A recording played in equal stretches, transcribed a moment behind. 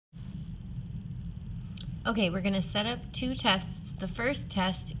Okay, we're going to set up two tests. The first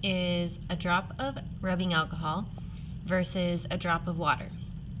test is a drop of rubbing alcohol versus a drop of water.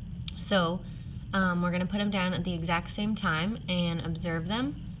 So we're going to put them down at the exact same time and observe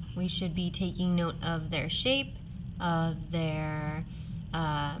them. We should be taking note of their shape, of their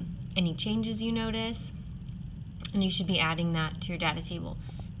any changes you notice, and you should be adding that to your data table.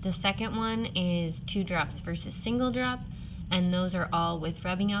 The second one is 2 drops versus single drop, and those are all with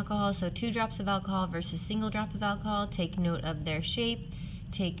rubbing alcohol. So 2 drops of alcohol versus single drop of alcohol. Take note of their shape,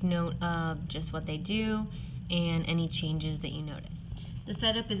 take note of just what they do, and any changes that you notice. The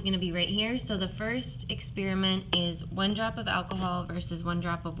setup is going to be right here. So the first experiment is 1 drop of alcohol versus 1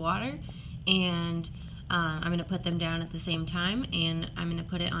 drop of water, and I'm going to put them down at the same time, and I'm going to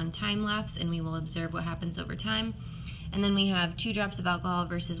put it on time lapse, and we will observe what happens over time. And then we have 2 drops of alcohol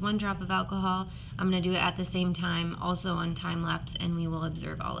versus 1 drop of alcohol. I'm going to do it at the same time, also on time lapse, and we will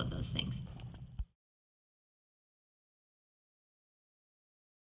observe all of those things.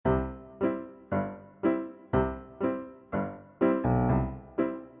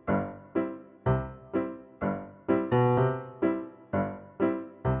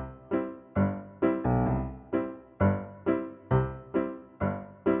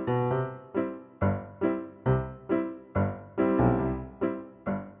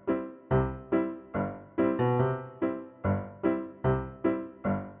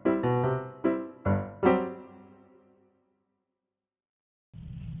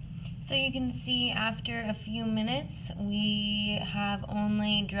 So you can see after a few minutes we have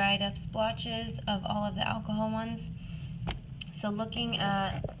only dried up splotches of all of the alcohol ones. So looking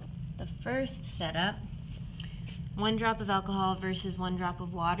at the first setup, 1 drop of alcohol versus 1 drop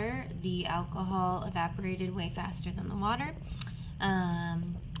of water, the alcohol evaporated way faster than the water.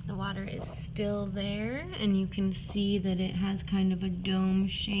 The water is still there, and you can see that it has kind of a dome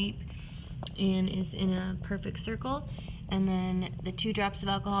shape and is in a perfect circle. And then the 2 drops of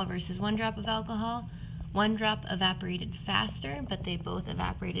alcohol versus 1 drop of alcohol, 1 drop evaporated faster, but they both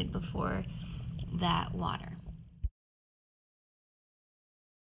evaporated before that water.